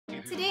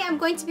Today I'm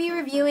going to be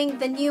reviewing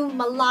the new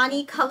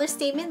Milani Color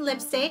Statement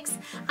Lipsticks.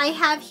 I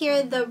have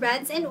here the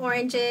reds and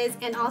oranges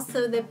and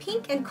also the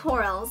pink and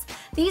corals.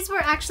 These were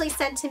actually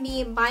sent to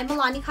me by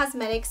Milani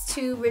Cosmetics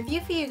to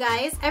review for you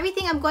guys.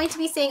 Everything I'm going to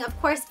be saying, of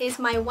course, is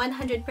my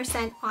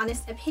 100%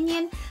 honest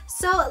opinion.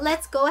 So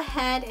let's go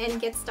ahead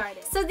and get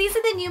started. So these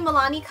are the new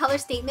Milani Color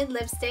Statement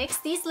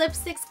Lipsticks. These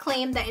lipsticks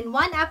claim that in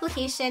one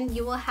application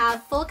you will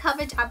have full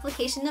coverage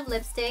application of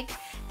lipstick.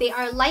 They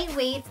are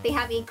lightweight, they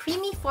have a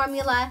creamy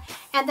formula,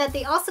 and that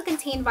they also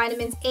contain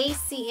vitamins A,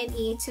 C, and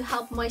E to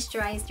help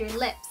moisturize your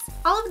lips.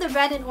 All of the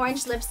red and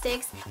orange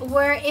lipsticks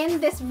were in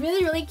this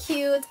really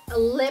cute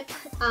lip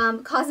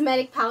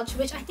cosmetic pouch,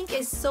 which I think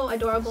is so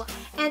adorable.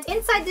 And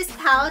inside this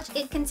pouch,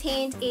 it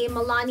contained a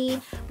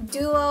Milani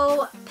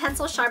Duo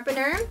pencil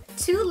sharpener,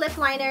 2 lip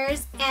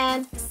liners,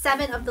 and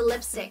 7 of the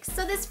lipsticks.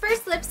 So this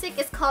first lipstick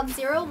is called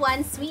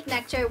 01 Sweet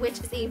Nectar, which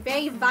is a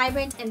very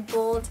vibrant and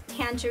bold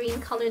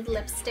tangerine colored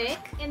lipstick.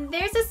 And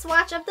there's a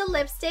swatch of the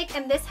lipstick,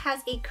 and this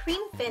has a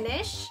cream finish.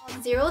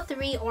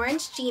 03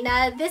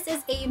 Orange-Gina. This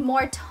is a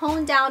more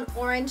toned down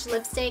orange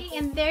lipstick.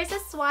 And there's a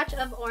swatch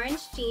of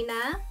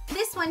Orange-Gina.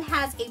 This one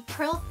has a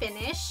pearl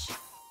finish.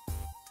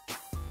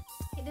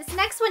 This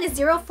next one is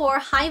 04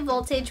 High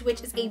Voltage,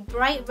 which is a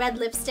bright red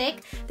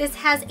lipstick. This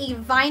has a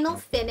vinyl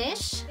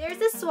finish.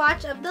 There's a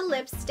swatch of the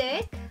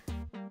lipstick.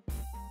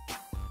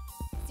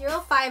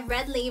 05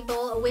 Red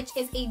Label, which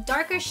is a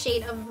darker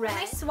shade of red.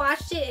 When I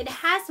swatched it, it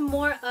has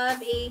more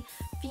of a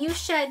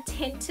fuchsia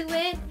tint to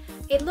it.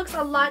 It looks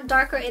a lot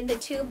darker in the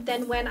tube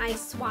than when I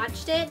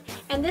swatched it,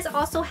 and this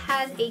also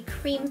has a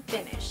cream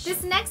finish.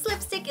 This next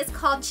lipstick is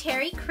called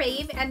Cherry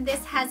Crave, and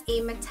this has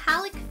a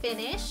metallic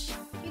finish.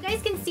 You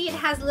guys can see it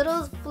has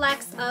little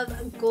flecks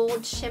of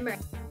gold shimmer.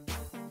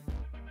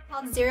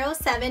 Called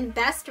 07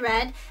 Best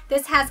Red.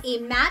 This has a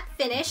matte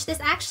finish. This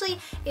actually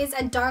is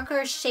a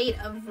darker shade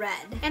of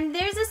red. And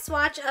there's a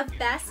swatch of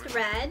Best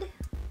Red.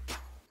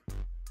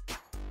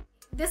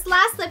 This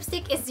last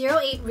lipstick is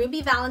 08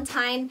 Ruby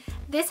Valentine.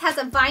 This has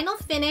a vinyl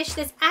finish.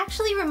 This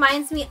actually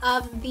reminds me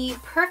of the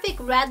perfect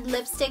red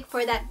lipstick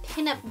for that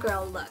pinup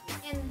girl look.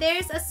 And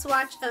there's a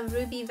swatch of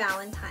Ruby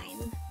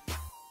Valentine.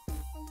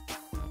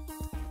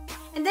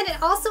 And then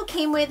it also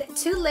came with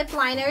 2 lip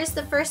liners.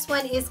 The first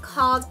one is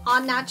called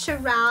Au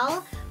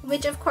Naturel,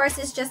 which of course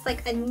is just like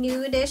a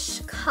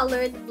nudish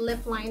colored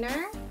lip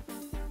liner.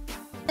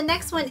 The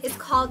next one is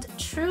called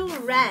True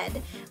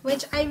Red,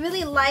 which I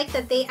really like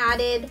that they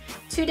added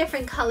 2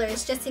 different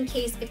colors just in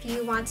case if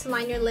you want to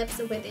line your lips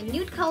with a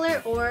nude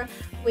color or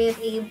with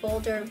a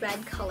bolder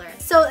red color.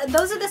 So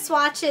those are the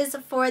swatches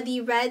for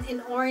the red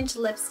and orange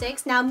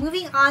lipsticks. Now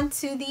moving on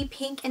to the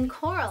pink and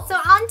coral. So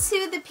on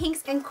to the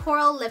pinks and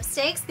coral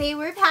lipsticks. They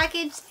were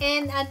packaged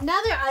in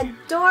another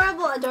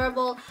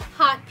adorable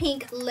hot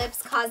pink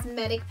lips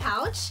cosmetic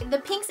pouch. The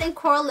pinks and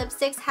coral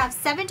lipsticks have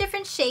 7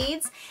 different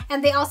shades,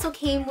 and they also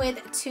came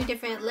with 2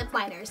 different lip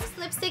liners. This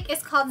lipstick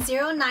is called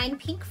 09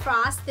 Pink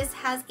Frost. This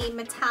has a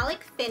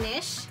metallic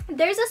finish.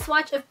 There's a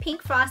swatch of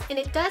Pink Frost, and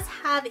it does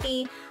have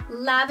a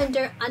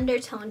lavender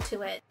undertone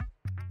to it.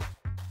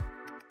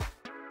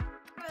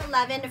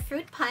 11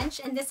 Fruit Punch,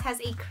 and this has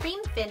a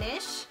cream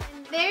finish.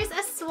 And there's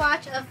a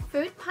swatch of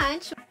Fruit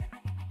Punch.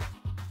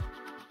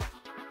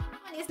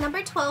 Is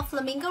number 12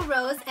 Flamingo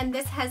Rose, and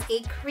this has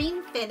a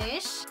cream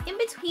finish in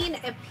between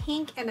a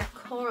pink and a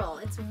coral.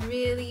 It's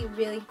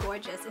really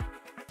gorgeous.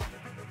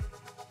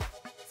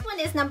 This one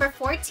is number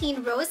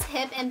 14 Rose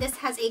Hip, and this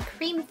has a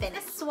cream finish.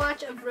 A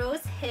swatch of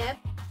Rose Hip.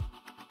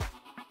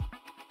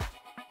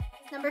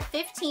 Number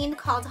 15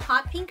 called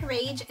Hot Pink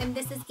Rage, and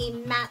this is a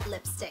matte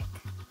lipstick.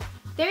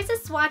 There's a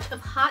swatch of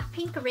Hot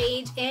Pink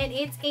Rage, and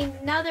it's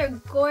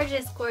another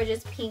gorgeous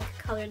pink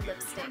colored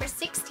lipstick. Number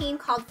 16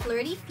 called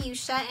Flirty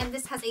Fuchsia, and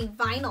this has a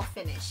vinyl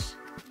finish.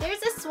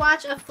 There's a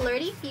swatch of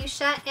Flirty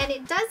Fuchsia, and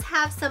it does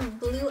have some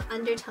blue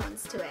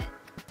undertones to it.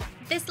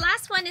 This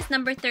last one is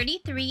number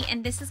 33,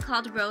 and this is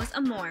called Rose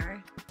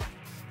Amour.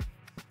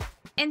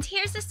 And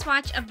here's a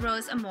swatch of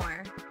Rose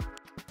Amour.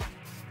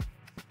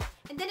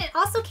 And then it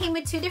also came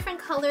with 2 different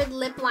colored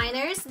lip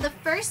liners. The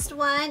first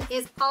one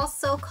is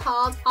also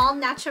called Au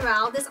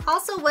Naturel. This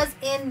also was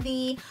in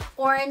the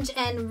orange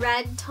and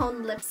red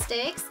tone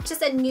lipsticks,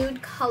 just a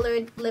nude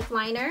colored lip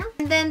liner.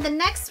 And then the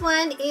next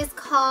one is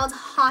called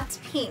Hot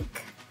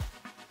Pink.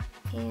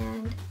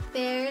 And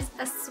there's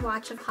a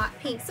swatch of Hot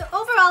Pink. So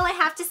overall, I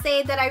have to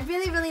say that I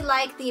really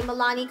like the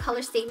Milani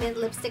Color Statement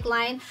lipstick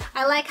line.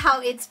 I like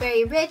how it's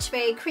very rich,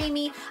 very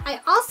creamy.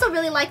 I also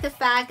really like the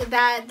fact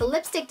that the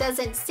lipstick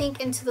doesn't sink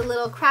into the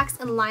little cracks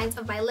and lines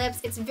of my lips.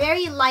 It's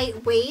very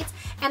lightweight,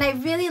 and I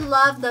really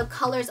love the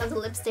colors of the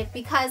lipstick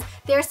because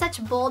they're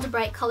such bold,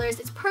 bright colors.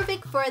 It's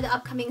perfect for the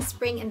upcoming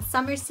spring and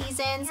summer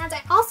seasons. And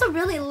I also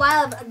really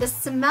love the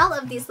smell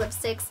of these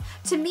lipsticks.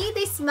 To me,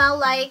 they smell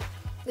like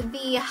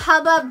the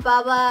Hubba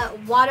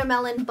Bubba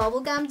Watermelon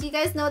Bubblegum. Do you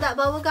guys know that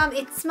bubblegum?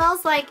 It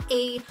smells like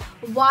a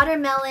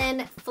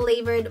watermelon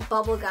flavored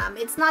bubblegum.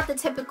 It's not the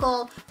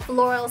typical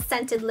floral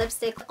scented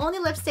lipstick. The only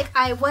lipstick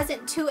I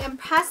wasn't too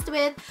impressed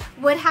with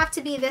would have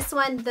to be this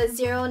one, the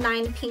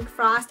 09 Pink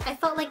Frost. I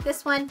felt like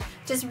this one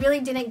just really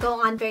didn't go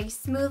on very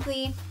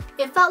smoothly.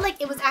 It felt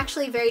like it was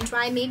actually very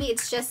dry. Maybe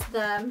it's just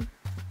the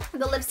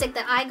lipstick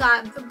that I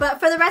got, but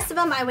for the rest of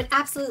them I would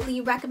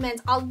absolutely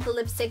recommend all of the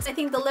lipsticks. I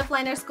think the lip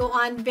liners go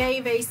on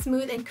very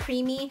smooth and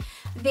creamy.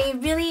 They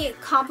really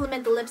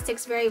complement the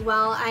lipsticks very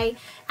well. I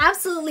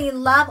absolutely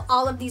love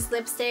all of these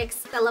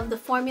lipsticks. I love the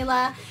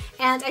formula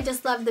and I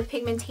just love the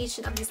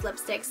pigmentation of these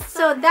lipsticks.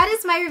 So that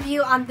is my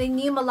review on the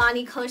new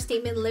Milani Color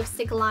Statement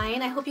lipstick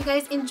line. I hope you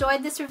guys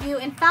enjoyed this review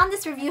and found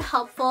this review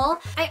helpful.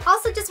 I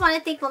also just want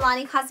to thank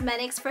Milani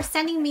Cosmetics for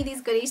sending me these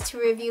goodies to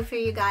review for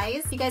you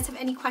guys. If you guys have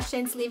any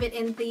questions, leave it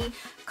in the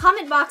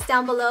comment box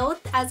down below.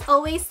 As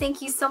always,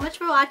 thank you so much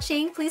for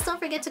watching. Please don't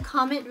forget to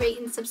comment, rate,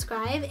 and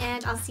subscribe,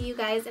 and I'll see you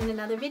guys in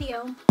another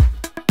video.